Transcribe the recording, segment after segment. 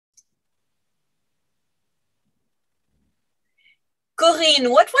Corinne,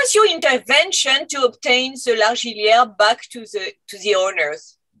 what was your intervention to obtain the Largilliere back to the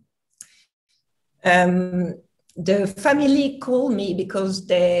owners? The family called me because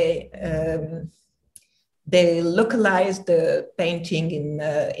they localized the painting in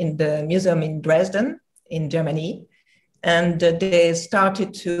the museum in Dresden, in Germany, and they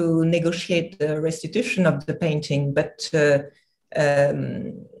started to negotiate the restitution of the painting. But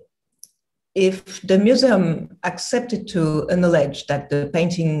if the museum accepted to acknowledge that the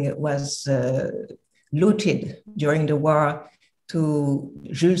painting was looted during the war to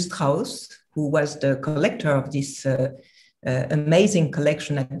Jules Strauss, who was the collector of this amazing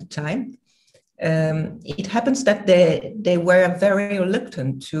collection at the time, it happens that they were very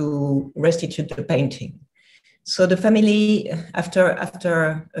reluctant to restitute the painting. So the family,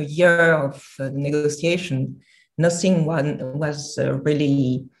 after a year of negotiation, nothing was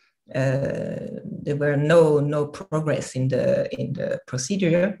really. There were no progress in the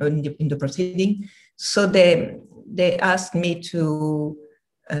procedure, in the proceeding. So they asked me to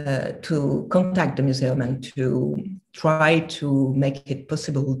contact the museum and to try to make it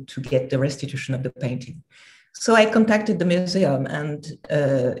possible to get the restitution of the painting. So I contacted the museum, and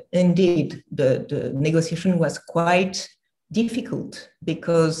indeed the negotiation was quite difficult,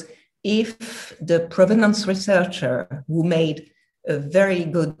 because if the provenance researcher, who made a very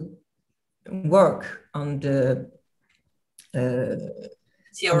good work on the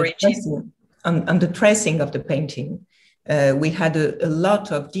origin, on the tracing of the painting, we had a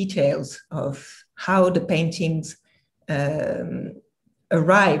lot of details of how the paintings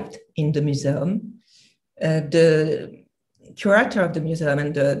arrived in the museum. The curator of the museum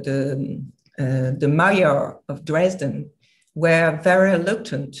and the mayor of Dresden were very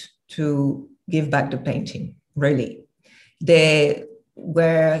reluctant to give back the painting, really. They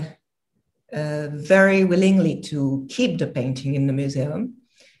were very willingly to keep the painting in the museum.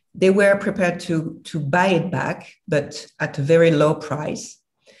 They were prepared to buy it back, but at a very low price.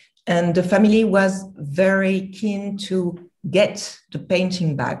 And the family was very keen to get the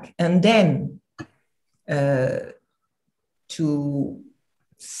painting back, and then to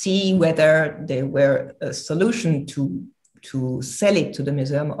see whether there were a solution to sell it to the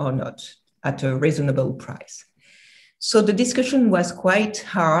museum or not at a reasonable price. So the discussion was quite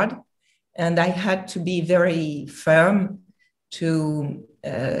hard, and I had to be very firm to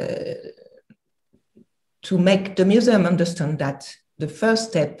make the museum understand that the first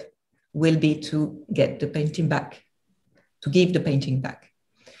step will be to get the painting back, to give the painting back.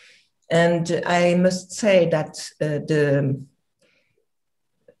 And I must say that the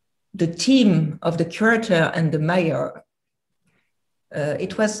team of the curator and the mayor,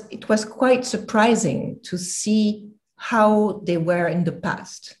 it was quite surprising to see how they were in the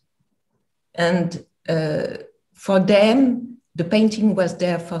past. And for them, the painting was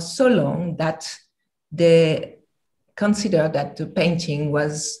there for so long that they considered that the painting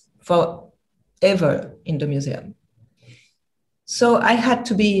was forever in the museum. So I had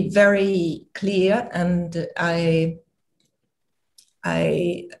to be very clear, and I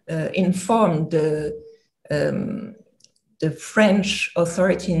informed the French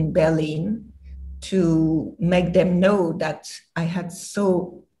authority in Berlin to make them know that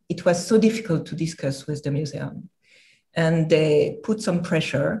it was so difficult to discuss with the museum. And they put some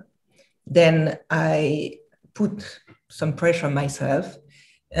pressure. Then I put some pressure myself.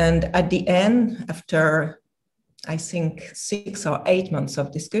 And at the end, after I think 6 or 8 months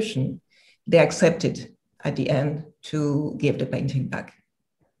of discussion, they accepted at the end to give the painting back.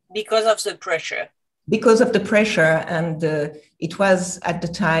 Because of the pressure? Because of the pressure, and it was at the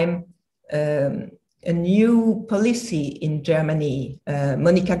time a new policy in Germany.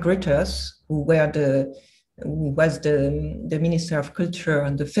 Monika Grütters, who was the Minister of Culture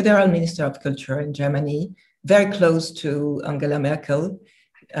and the Federal Minister of Culture in Germany, very close to Angela Merkel.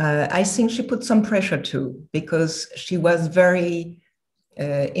 I think she put some pressure too, because she was very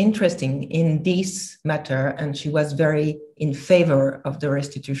interesting in this matter, and she was very in favor of the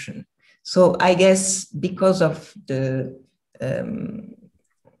restitution. So I guess because of the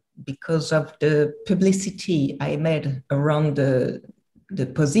publicity I made around the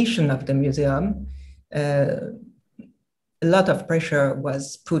position of the museum, a lot of pressure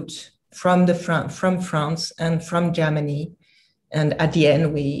was put from France and from Germany. And at the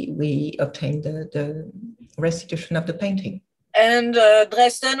end, we obtained the restitution of the painting. And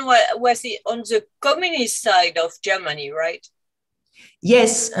Dresden was on the communist side of Germany, right?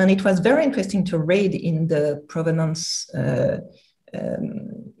 Yes, and it was very interesting to read in the provenance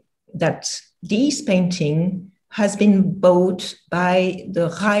that this painting has been bought by the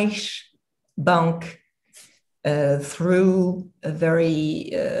Reichsbank through a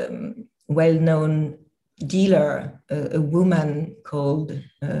very well-known dealer, a woman called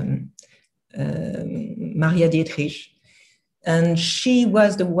Maria Dietrich. And she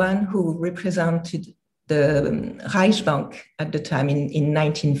was the one who represented the Reichsbank at the time in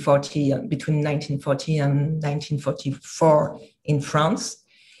 1940, between 1940 and 1944 in France.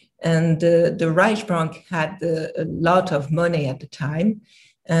 And the Reichsbank had a lot of money at the time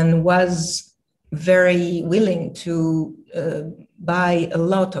and was very willing to buy a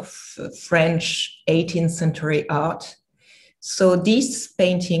lot of French 18th century art. So this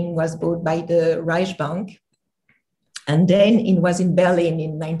painting was bought by the Reichsbank, and then it was in Berlin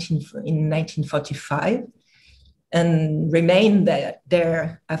in 1945 and remained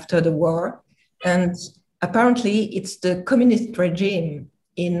there after the war. And apparently it's the communist regime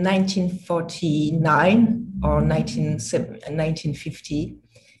in 1949 or 1950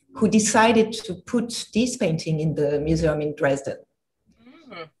 who decided to put this painting in the museum in Dresden.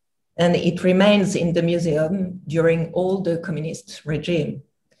 Mm. And it remains in the museum during all the communist regime.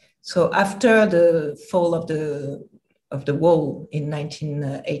 So after the fall of the wall in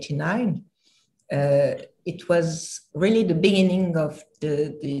 1989, it was really the beginning of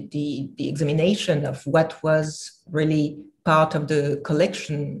the examination of what was really part of the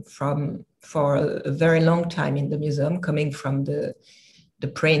collection for a very long time in the museum, coming from the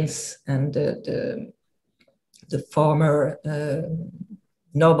prince and the former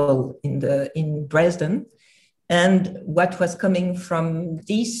noble in Dresden, and what was coming from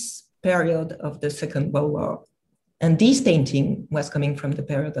this period of the Second World War. And this painting was coming from the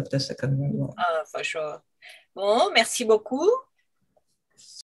period of the Second World War. For sure. Bon, merci beaucoup.